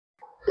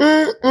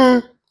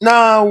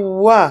Now,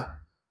 what?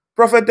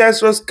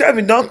 Prophetess Rose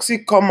Kelvin don't see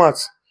come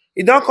out.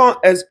 He don't come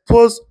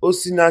expose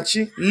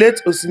Osinachi, late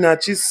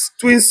Osinachi's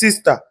twin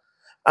sister,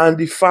 and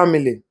the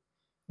family.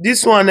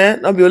 This one,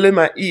 not be only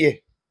my ear,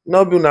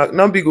 not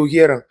be go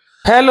hear am.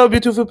 Hello,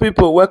 beautiful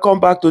people.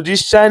 Welcome back to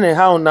this channel.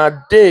 How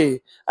una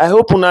day? I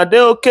hope una day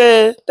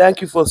okay.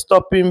 Thank you for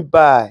stopping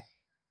by.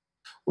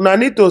 Una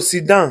need to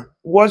sit down,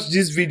 watch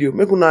this video,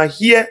 make una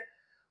hear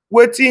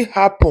wetin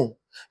happen.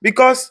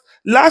 Because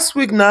last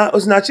week now,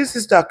 Osinachi's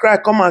sister cry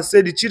come and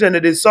say the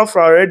children they suffer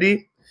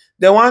already.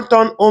 They want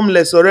turn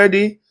homeless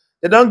already.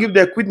 They don't give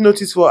their quit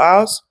notice for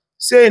house.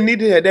 Say they need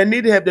help. They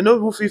need help. They know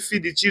who fit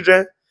feed the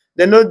children.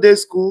 They know they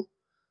school.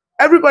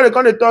 Everybody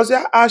come to talk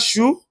say,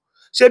 Ashu,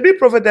 shebi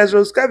Prophetess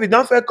Rose Kelvin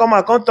don't fair come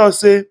and come talk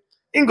say,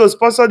 he go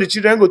sponsor the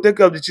children, go take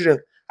care of the children.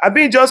 I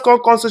been just come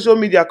social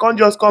media, can't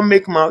just come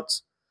make mouth.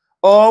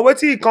 Or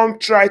what he come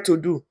try to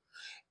do.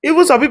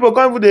 Even some people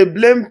come with they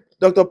blame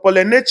Dr.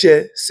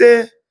 Nature,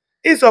 say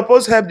he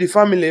supposed help the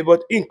family,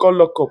 but he can't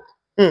lock up.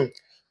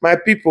 My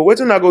people, what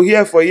I go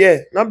here for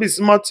here? Not be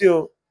smart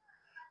you.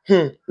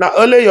 Now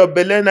only your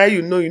belly, now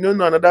you know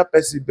another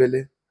person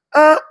belly.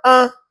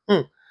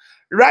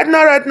 Right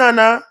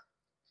now,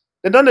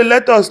 they don't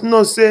let us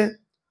know, say,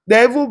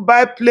 they even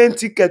buy plane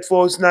ticket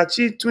for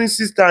Osinachi twin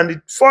sister and the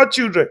 4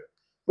 children.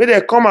 When they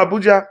come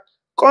Abuja,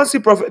 come see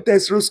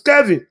Prophetess Rose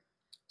Kelvin,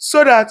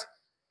 so that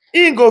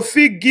he go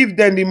fit give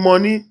them the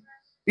money,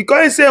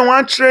 because he say he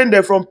want train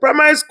them from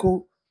primary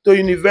school to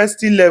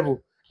university level.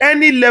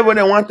 Any level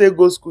they want to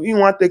go school, he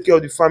want to take care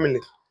of the family.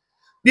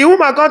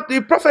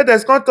 The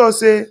prophetess come to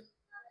say,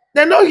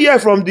 they not hear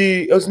from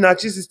the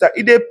Osinachi sister.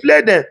 If they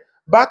play them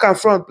back and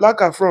front,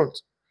 back and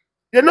front.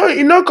 He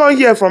no come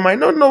hear from her. He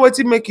don't know what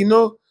he make.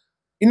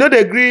 They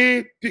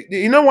agree.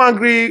 One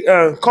agree.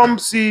 Come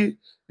see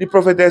the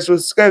Prophetess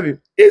Rose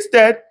Kelvin.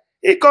 Instead,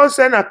 he can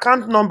send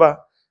account number.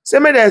 Say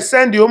me they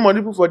send the whole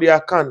money for the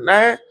account.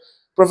 Now,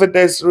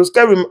 Prophetess Rose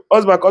Kelvin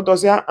husband come to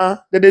say,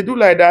 they do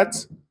like that.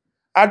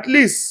 At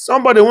least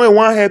somebody when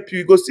want help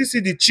you go still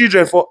see the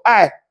children for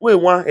eye when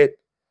want help.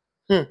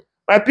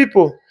 My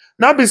people,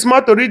 now be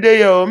smart to read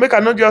there. Make I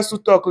not just to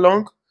talk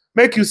long.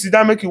 Make you sit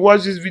down, make you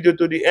watch this video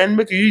to the end,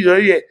 make you use your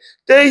ear.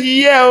 Stay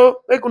here,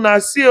 make una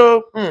see.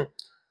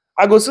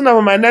 I go soon for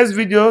my next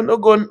video. No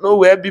go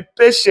nowhere. Be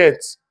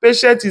patient.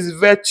 Patient is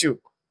virtue.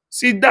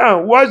 Sit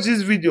down, watch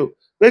this video,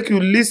 make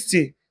you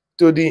listen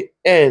to the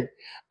end.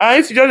 And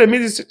if you just meet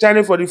this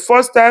channel for the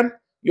first time,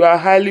 you are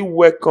highly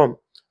welcome.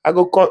 I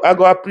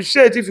go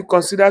appreciate if you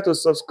consider to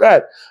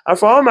subscribe. And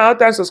for all my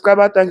all-time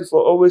subscribers, thank you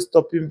for always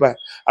stopping by.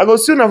 I go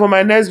soon for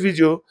my next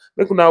video.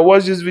 Make una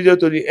watch this video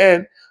to the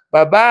end.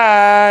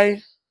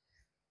 Bye-bye.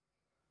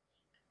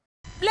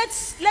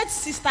 Let's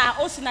Sister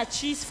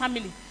Osinachi's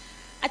family.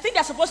 I think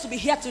they're supposed to be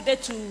here today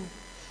to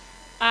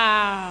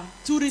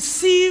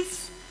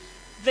receive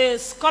the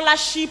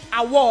scholarship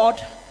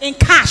award in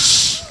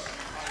cash.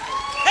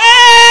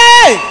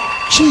 Hey!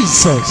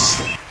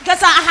 Jesus.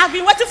 Because I have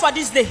been waiting for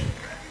this day.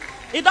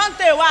 You don't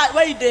tell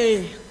where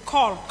they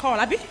call,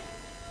 Abi?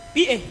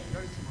 BA.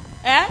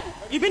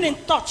 You've been in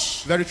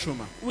touch. Very true,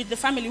 ma'am. With the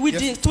family, with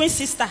the twin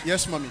sister.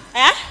 Yes, mommy.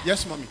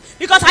 Yes, mommy.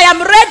 Because I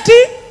am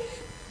ready.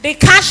 The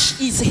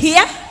cash is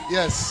here.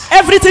 Yes.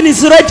 Everything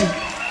is ready.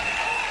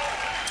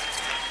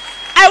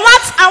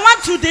 I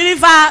want to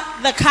deliver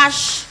the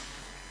cash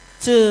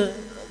to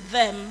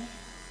them.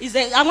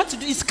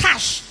 It's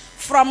cash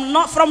from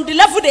the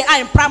level they are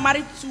in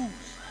primary to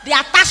they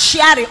are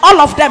tertiary,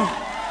 all of them.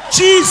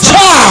 Jesus.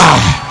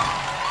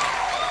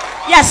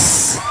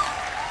 Yes.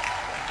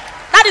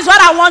 That is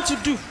what I want to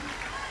do.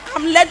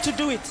 I'm led to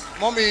do it.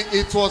 Mommy,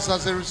 it was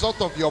as a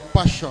result of your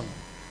passion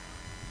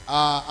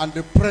and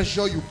the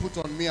pressure you put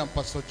on me and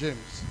Pastor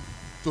James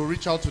to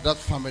reach out to that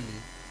family.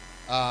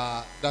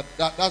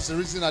 That's the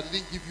reason I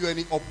didn't give you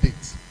any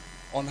update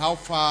on how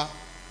far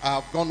I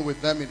have gone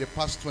with them in the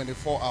past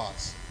 24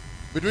 hours.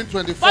 Between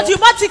 24. But you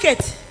bought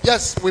tickets?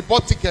 Yes, we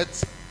bought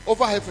tickets,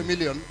 over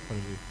 $500,000,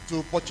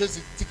 to purchase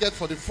the ticket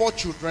for the 4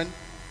 children,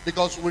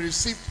 because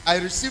I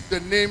received the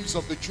names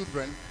of the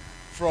children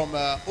from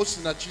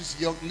Osinachi's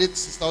late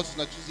sister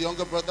Osinachi's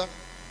younger brother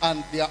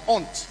and their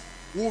aunt,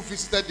 who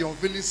visited the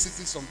unveiling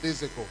city some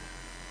days ago.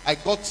 I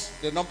got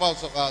the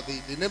numbers of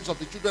the names of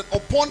the children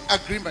upon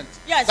agreement.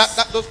 Yes.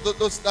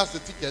 That's the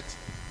ticket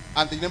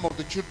and the name of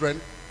the children.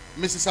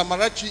 Mrs.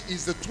 Amarachi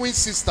is the twin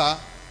sister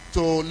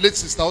to late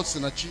sister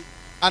Osinachi.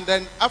 And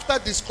then after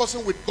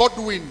discussing with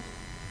Godwin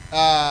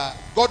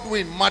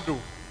Madu,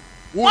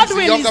 who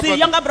Godwin is the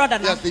younger brother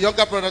now. Yes, the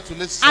younger brother to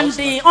late sister and Osinachi.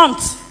 the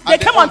aunt. They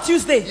came on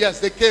Tuesday. Yes,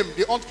 they came.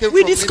 The aunt came.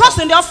 We discussed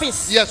in the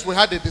office. Yes, we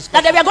had a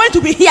discussion. That they were going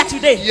to be here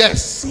today.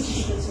 Yes.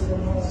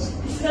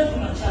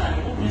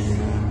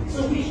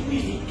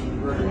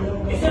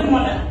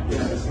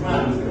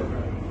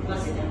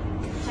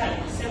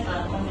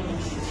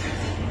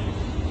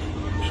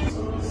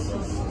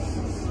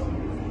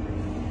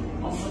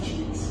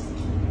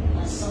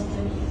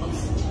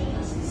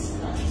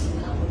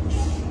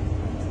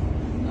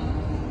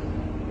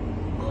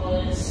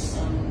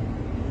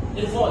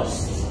 The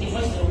voice of the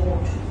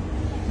word.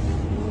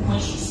 When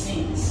she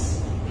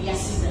sings,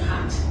 pierces the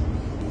heart.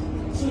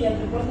 So you have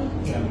the brother?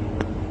 Yeah.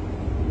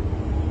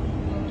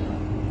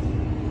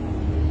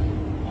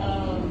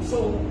 So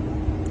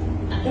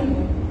I don't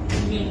know.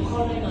 We've been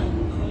calling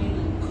and calling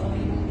and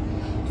calling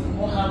to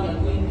know how we are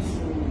going to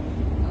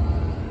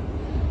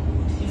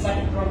deliver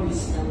the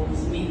promise that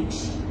was made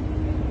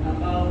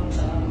about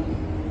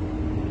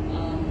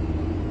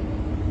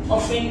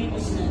offering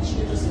osinachi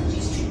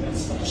children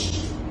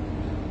scholarship.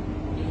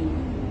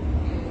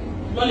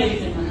 Not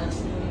living in my heart,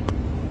 and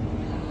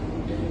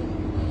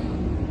I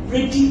am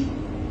ready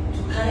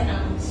to carry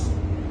out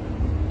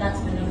that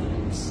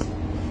benevolence.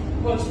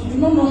 But we do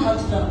not know how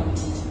to do about it.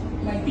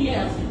 My PA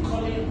has been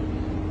calling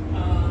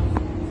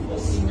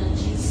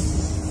Osinachi's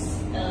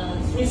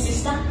twin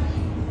sister,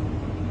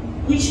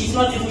 which is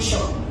not even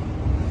sure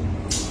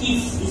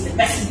if is the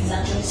person is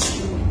actually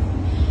screaming.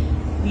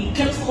 We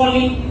kept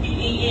calling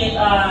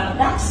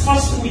that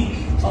first week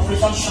of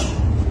resumption.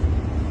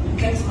 We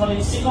kept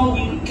calling. Second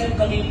week, we kept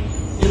calling.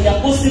 They were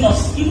posting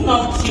us even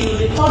until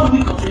the third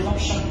week of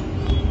resumption.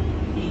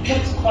 He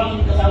kept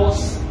calling because I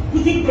was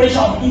putting pressure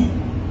on him.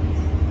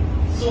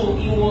 So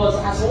he was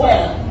as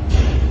well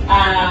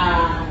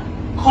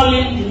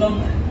calling the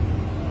number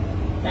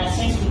that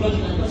seems to go to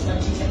the those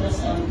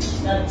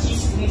that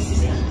she's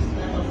sister.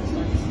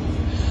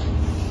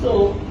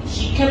 So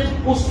she kept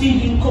posting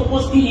him.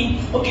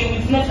 Okay,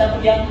 we've left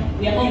Abuja.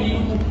 We are not in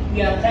the loop.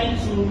 We are trying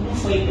to look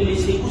for a good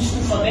school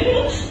for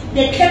them.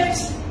 They kept.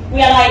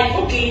 We are like,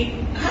 okay,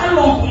 how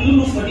long will you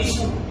look for this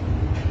school?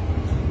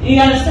 You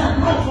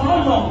understand? For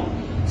how long?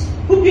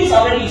 Pupils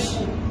are already in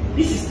school.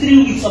 This is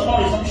 3 weeks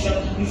upon resumption.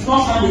 You've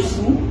not found a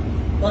school.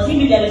 Does it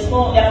mean there are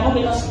no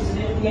better schools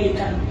where you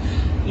can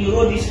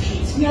enroll these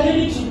kids? We are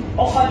ready to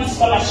offer this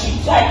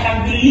scholarship, so I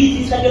can believe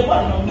this like a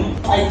burden on me.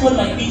 I told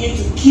my PA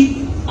to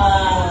keep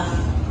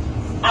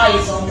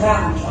eyes on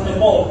ground, on the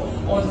ball,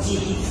 until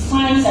he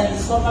finds and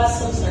discovers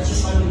something that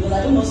she's family. Because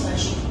I don't know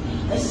Snatchy.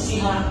 I used to see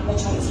her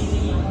watch my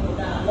TV and all of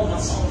that. I love her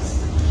songs.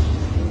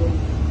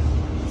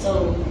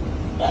 So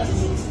that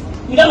is it.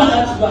 We don't know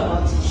how to go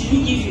about it. She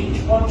will give you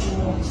what you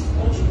want.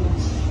 What you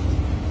want.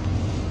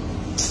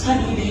 How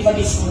do we deliver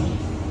this money?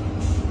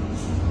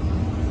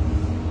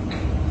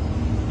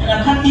 And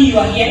I'm happy you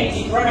are here.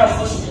 The brother of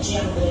course is the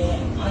chair of the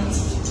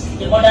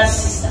auntie, the mother's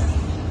sister.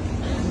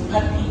 And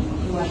I'm happy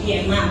you are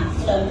here now.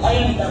 So that I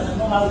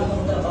know how we're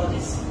going to go about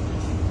this.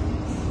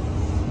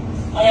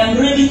 I am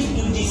ready to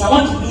do this. I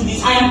want to do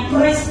this. I am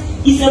pressed.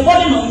 It's a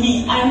burden on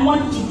me. I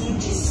want to do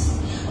this.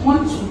 I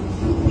want to,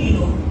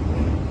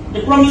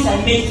 the promise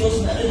I made to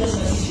those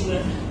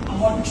children, I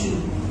want to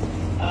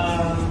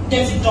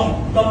get it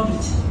done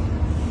with.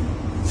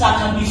 So I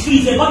can be free.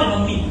 It's a burden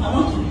on me. I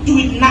want to do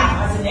it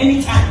now, as in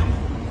any time.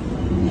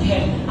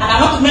 And I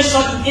want to make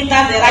sure it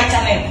enters the right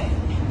channel.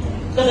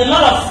 Because a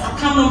lot of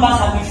account numbers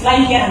have been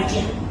flying here and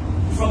there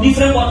from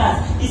different quarters.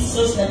 This is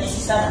Osinachi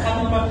sister's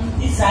account number,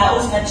 this is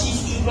Osinachi's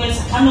children's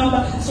account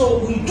number. So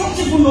we don't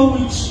even know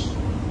which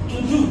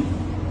to do.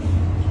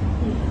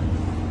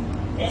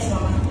 Yes,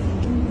 Mama.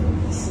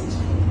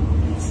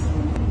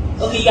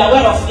 Okay, you are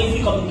aware of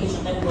every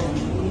communication. Thank God.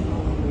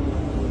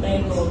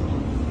 Thank God.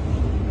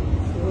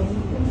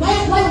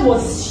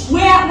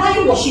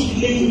 Why was she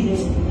delaying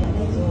this?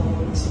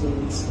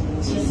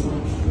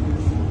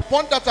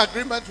 Upon that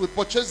agreement, we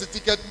purchased the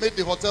ticket, made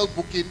the hotel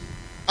booking,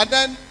 and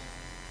then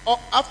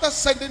after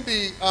sending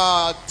the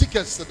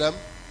tickets to them,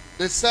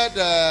 they said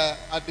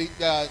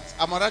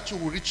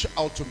Amarachi will reach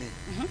out to me.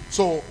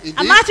 So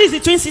Amarachi is the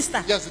twin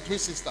sister. Yes, the twin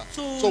sister.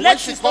 So when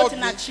she called me,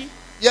 to let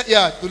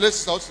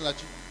sister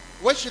Osinachi.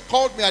 When she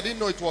called me, I didn't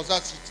know it was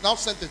her. She now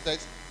sent a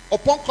text.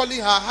 Upon calling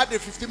her, I had a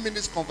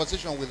 15-minute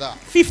conversation with her.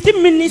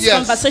 15 minutes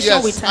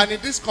conversation with her. And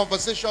in this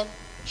conversation,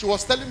 she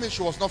was telling me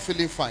she was not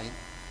feeling fine.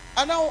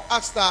 I now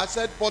asked her, I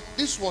said, but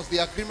this was the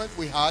agreement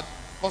we had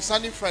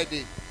concerning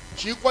Friday.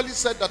 She equally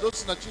said that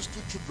those Osinachi's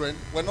 2 children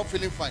were not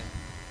feeling fine.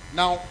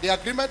 Now, the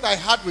agreement I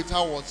had with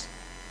her was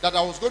that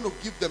I was going to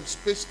give them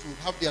space to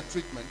have their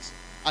treatments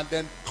and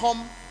then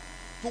come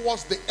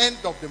towards the end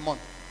of the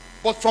month.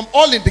 But from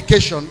all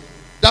indication,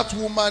 that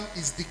woman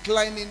is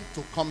declining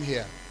to come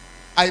here.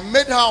 I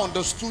made her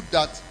understood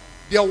that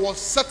there was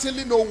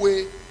certainly no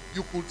way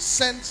you could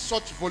send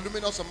such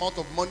voluminous amount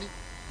of money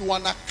to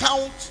an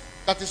account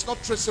that is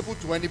not traceable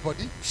to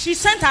anybody. She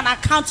sent an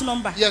account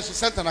number. Yes, she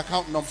sent an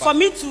account number. For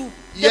me to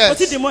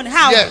deposit the money.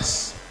 How?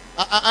 Yes.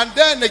 And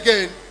then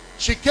again,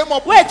 she came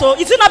up. Wait,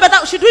 is it not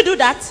better? Should we do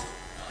that?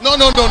 No.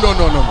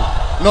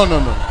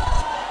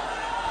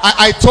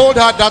 I told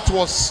her that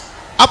was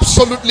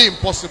absolutely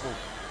impossible.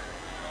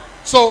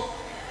 So,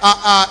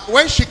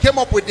 when she came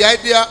up with the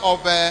idea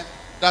of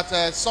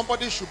that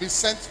somebody should be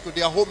sent to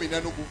their home in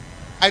Enugu,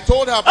 I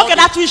told her about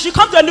that we should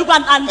come to Enugu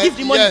and give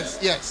the money.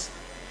 Yes.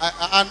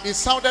 And it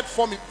sounded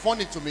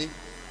funny to me.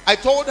 I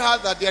told her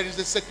that there is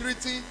a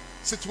security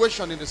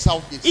situation in the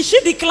southeast. Is she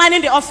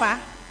declining the offer?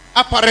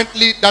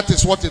 Apparently, that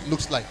is what it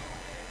looks like.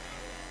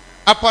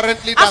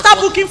 Apparently, that's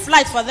after booking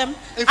flight for them,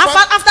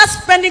 after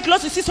spending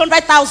close to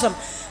 600,000,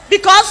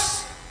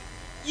 because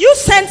You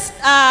sent,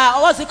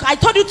 what was it? I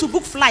told you to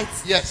book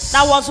flights. Yes.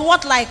 That was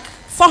what, like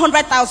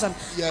 400,000.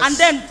 Yes. And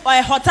then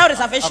hotel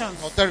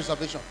reservations. Hotel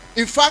reservation.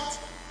 In fact,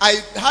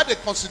 I had a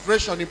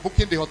consideration in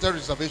booking the hotel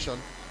reservation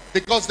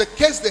because the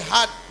case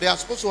they are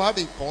supposed to have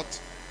in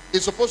court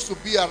is supposed to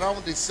be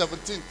around the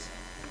 17th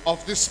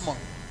of this month.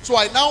 So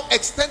I now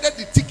extended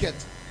the ticket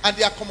and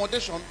the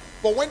accommodation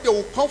for when they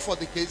will come for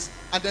the case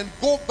and then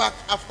go back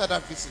after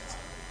that visit.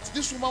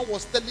 This woman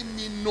was telling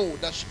me no,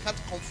 that she can't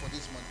come for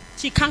this month.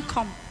 She can't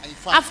come. In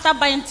fact, after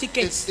buying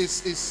tickets.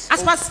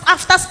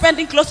 After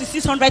spending close to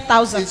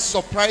 600,000. It's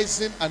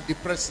surprising and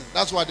depressing.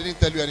 That's why I didn't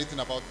tell you anything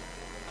about it.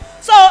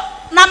 So,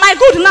 now my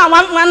good now,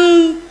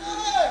 one.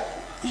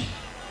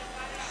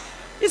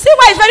 You see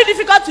why it's very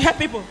difficult to help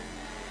people.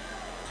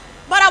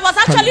 But I was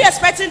actually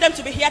expecting them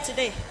to be here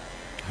today.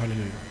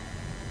 Hallelujah.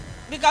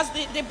 Because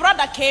the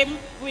brother came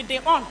with the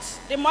aunt,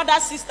 the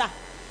mother's sister.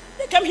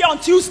 They came here on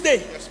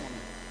Tuesday. Yes, Mommy.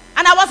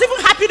 And I was even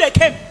happy they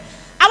came.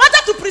 I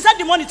wanted to present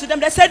the money to them.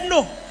 They said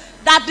no.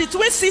 That the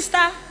twin sister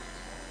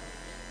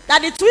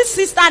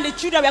and the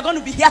children were going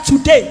to be here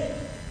today.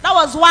 That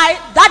was why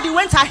Daddy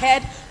went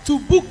ahead to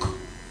book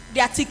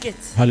their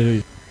tickets.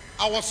 Hallelujah.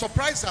 I was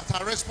surprised at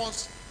her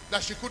response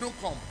that she couldn't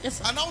come. Yes,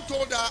 sir. I now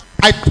told her,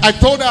 I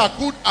told her I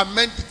could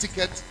amend the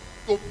ticket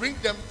to bring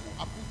them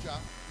to Abuja,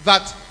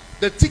 that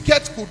the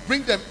ticket could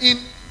bring them in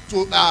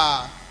to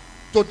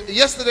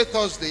yesterday,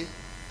 Thursday,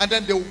 and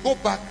then they will go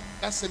back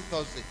that same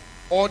Thursday.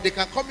 Or they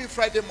can come in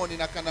Friday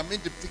morning, I can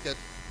amend the ticket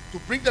to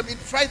bring them in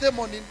Friday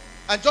morning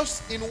and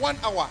just in 1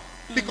 hour.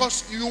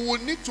 Because you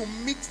will need to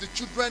meet the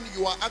children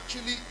you are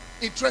actually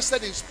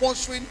interested in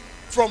sponsoring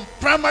from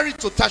primary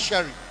to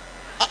tertiary.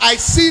 I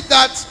see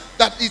that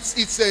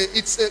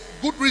it's a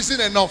good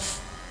reason enough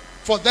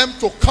for them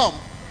to come.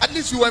 At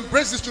least you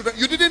embrace these children.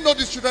 You didn't know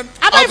these children.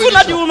 I don't even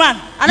know the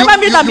woman. I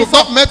never met her before. You've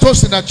not met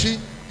osinachi.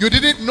 You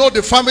didn't know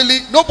the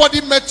family.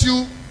 Nobody met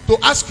you to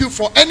ask you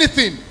for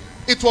anything.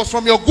 It was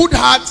from your good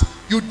heart.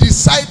 You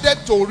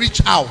decided to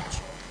reach out.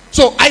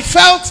 So I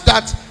felt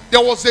that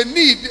there was a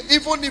need,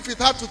 even if it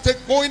had to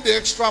going the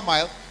extra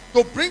mile,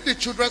 to bring the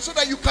children so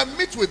that you can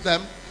meet with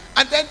them.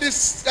 And then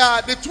this,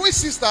 the twin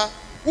sister,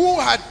 who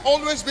had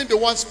always been the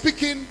one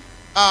speaking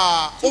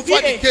over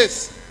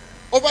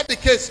the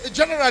case,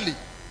 generally.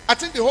 I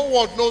think the whole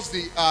world knows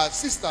the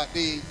sister,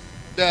 the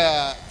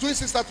twin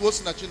sister to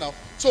osinachi now.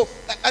 So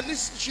at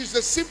least she's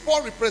a simple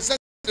representative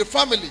of the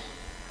family.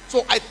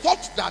 So I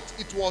thought that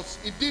it was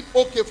indeed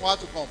okay for her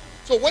to come.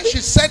 So when she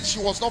said she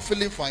was not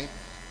feeling fine,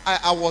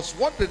 I was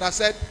wondering. I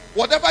said,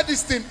 whatever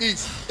this thing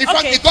is. In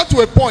fact, it got to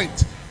a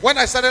point when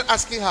I started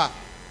asking her,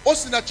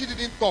 osinachi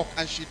didn't talk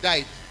and she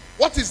died.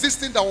 What is this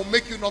thing that will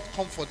make you not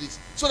come for this?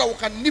 So that we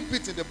can nip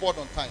it in the bud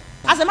on time.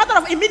 As a matter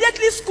of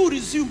immediately school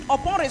resumed,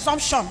 upon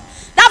resumption,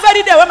 that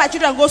very day when my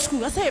children go to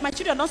school, I say, hey, my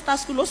children don't start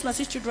school,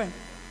 osinachi children.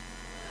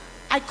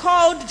 I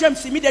called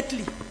James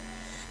immediately.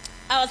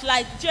 I was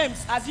like,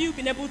 James, have you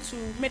been able to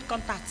make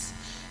contacts?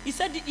 He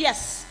said,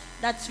 yes,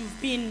 that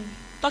you've been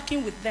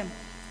talking with them.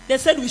 They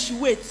said we should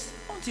wait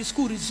until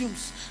school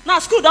resumes. Now,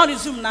 school don't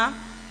resume now.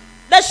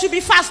 They should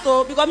be fast,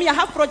 though, because me, I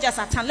have projects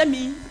at hand. Let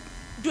me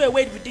do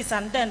away with this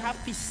and then have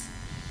peace.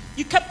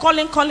 You kept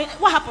calling.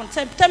 What happened?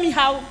 Tell me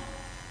how.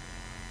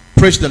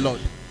 Praise the Lord.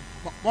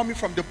 Mommy,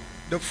 from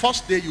the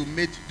first day you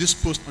made this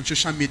post on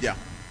social media,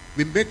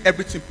 we made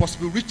everything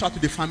possible, reached out to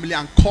the family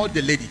and called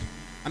the lady.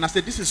 And I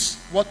said, this is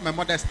what my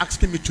mother is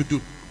asking me to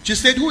do. She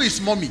said, who is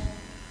Mommy?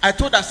 I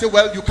told her, I said,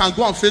 well, you can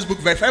go on Facebook,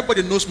 verify.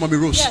 Everybody knows Mommy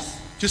Rose.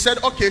 Yes. She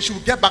said, okay, she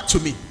will get back to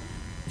me.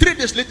 3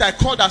 days later, I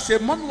called her and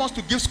said, Mommy wants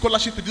to give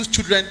scholarship to these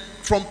children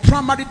from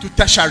primary to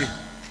tertiary.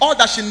 All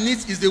that she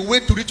needs is a way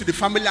to reach to the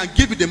family and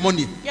give you the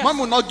money. Yes. Mom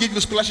will not give you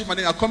scholarship and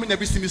then you're coming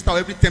every semester or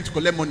every term to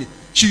collect money.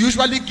 She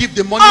usually give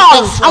the money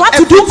I want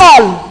to do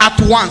all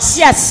at once.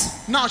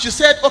 Yes. Now she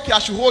said, okay, I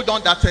should hold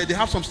on that they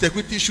have some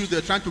security issues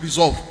they're trying to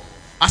resolve.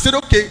 I said,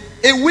 okay.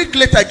 A week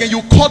later again,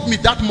 you called me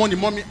that morning,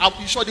 Mommy. I'm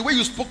sure the way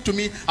you spoke to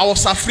me, I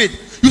was afraid.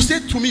 You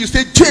said to me, you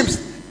said, James,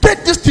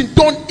 get this thing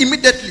done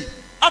immediately.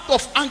 Out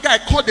of anger, I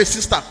called the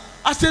sister.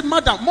 I said,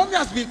 Madam, Mommy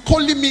has been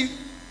calling me.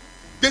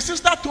 The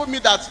sister told me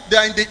that they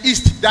are in the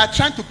east. They are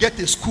trying to get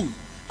a school.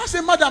 I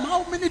said, Madam,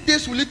 how many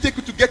days will it take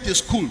you to get a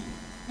school?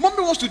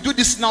 Mommy wants to do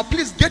this now.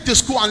 Please get a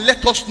school and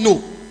let us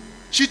know.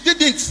 She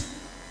didn't.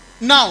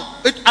 Now,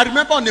 I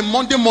remember on a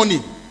Monday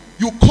morning,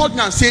 you called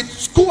me and said,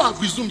 school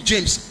has resumed,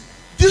 James.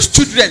 These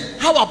children,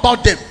 how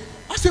about them?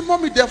 I said,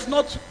 Mommy, they have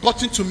not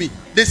gotten to me.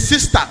 The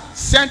sister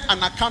sent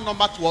an account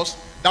number to us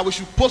that we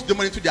should post the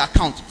money to the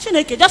account.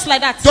 Chineke, just like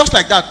that. Just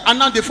like that. And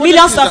now the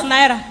millions of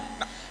naira.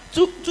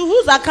 To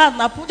whose account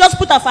now? Just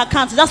put off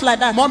account, just like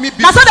that. Mommy,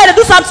 that's how they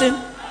do something.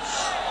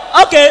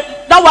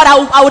 Okay, don't worry,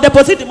 I will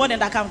deposit the money in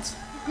the account.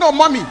 No,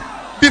 Mommy.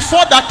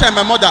 Before that time,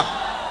 my mother.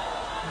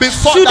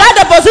 Should I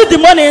deposit the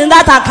money in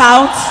that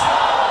account?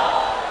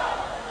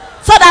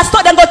 So that's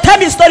then go tell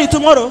me story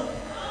tomorrow.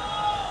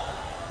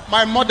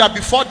 My mother,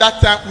 before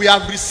that time, we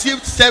have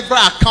received several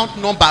account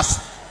numbers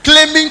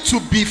claiming to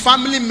be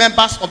family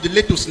members of the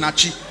late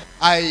osinachi.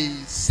 I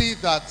see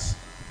that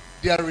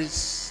there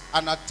is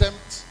an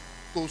attempt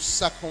to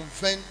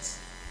circumvent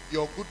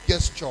your good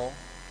gesture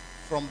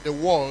from the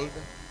world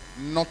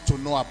not to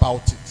know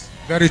about it.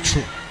 Very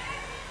true.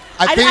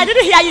 I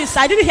didn't hear you,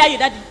 sir. I didn't hear you,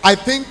 Daddy. I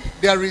think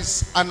there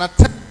is an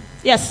attempt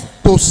Yes.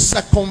 to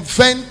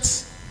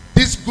circumvent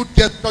this good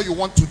gesture you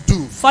want to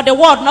do. For the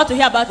world not to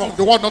hear about From it.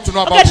 the world not to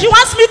know Okay, about she it.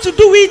 wants me to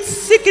do it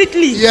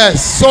secretly.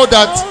 Yes, so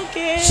that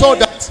Okay.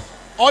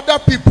 other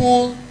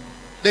people,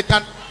 they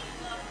can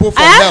go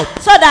for help.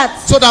 So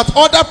that.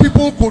 Other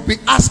people could be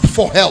asked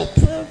for help.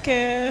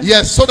 Okay.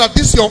 Yes, so that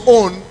this your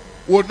own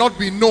will not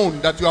be known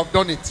that you have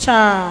done it.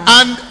 Child.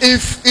 And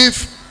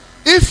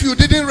if you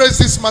didn't raise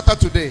this matter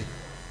today,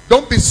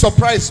 don't be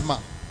surprised, ma,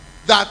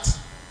 that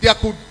there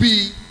could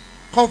be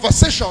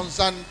conversations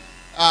and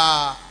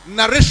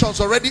narrations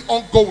already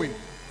ongoing,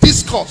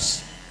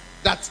 discourse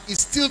that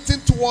is tilting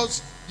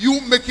towards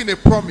you making a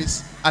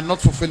promise and not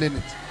fulfilling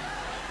it.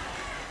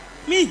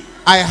 Me.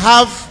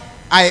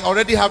 I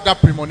already have that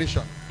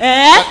premonition.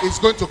 That it's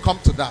going to come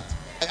to that.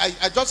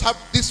 I just have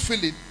this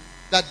feeling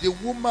that the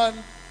woman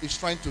is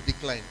trying to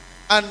decline.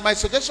 And my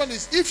suggestion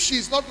is, if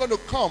she's not going to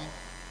come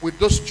with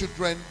those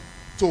children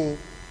to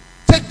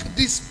take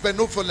this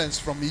benevolence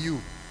from you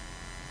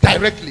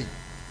directly,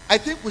 I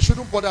think we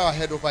shouldn't bother our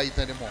head over it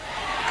anymore.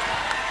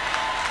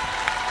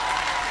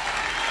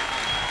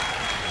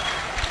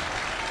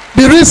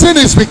 The reason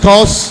is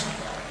because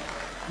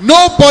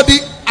nobody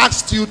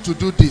asked you to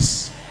do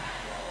this.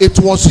 It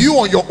was you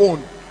on your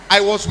own. I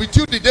was with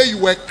you the day you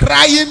were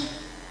crying,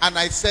 and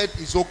I said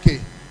it's okay.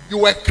 You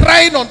were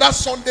crying on that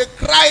Sunday,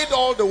 cried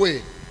all the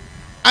way.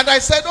 And I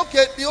said,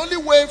 okay, the only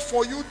way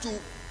for you to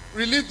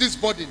relieve this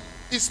burden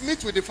is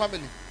meet with the family.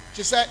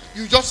 She said,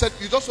 you just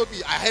told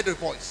me, I heard a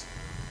voice.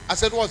 I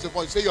said, what's the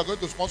voice? Say you are going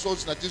to sponsor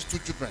just 2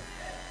 children.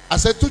 I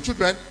said, 2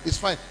 children is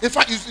fine. In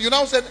fact, you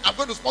now said, I'm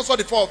going to sponsor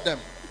the 4 of them.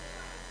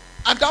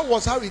 And that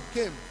was how it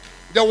came.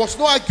 There was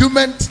no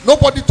argument.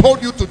 Nobody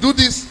told you to do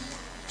this.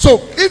 So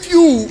if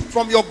you,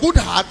 from your good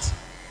heart,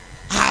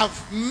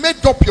 have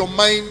made up your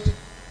mind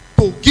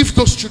to give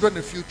those children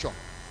a future,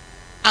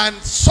 and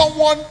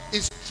someone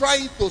is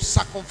trying to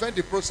circumvent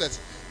the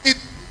process, it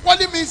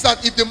only means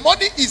that if the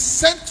money is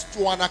sent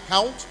to an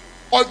account,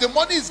 or if the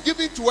money is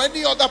given to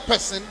any other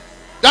person,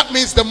 that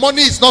means the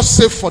money is not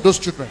safe for those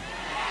children.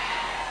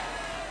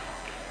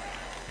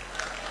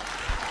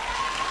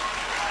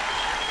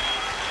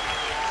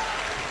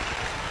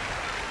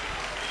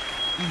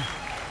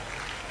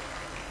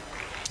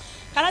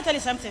 Can I tell you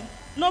something?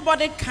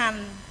 Nobody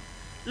can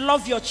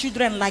love your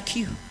children like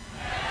you.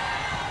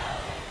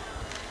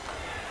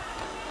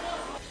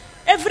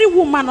 Every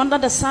woman under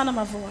the sound of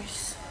my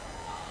voice,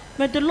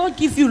 may the Lord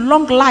give you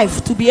long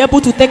life to be able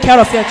to take care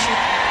of your children.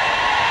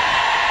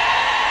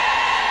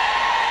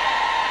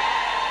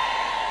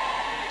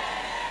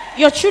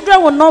 Your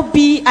children will not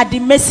be at the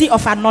mercy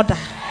of another.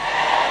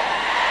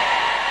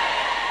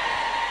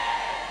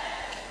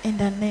 In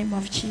the name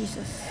of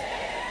Jesus.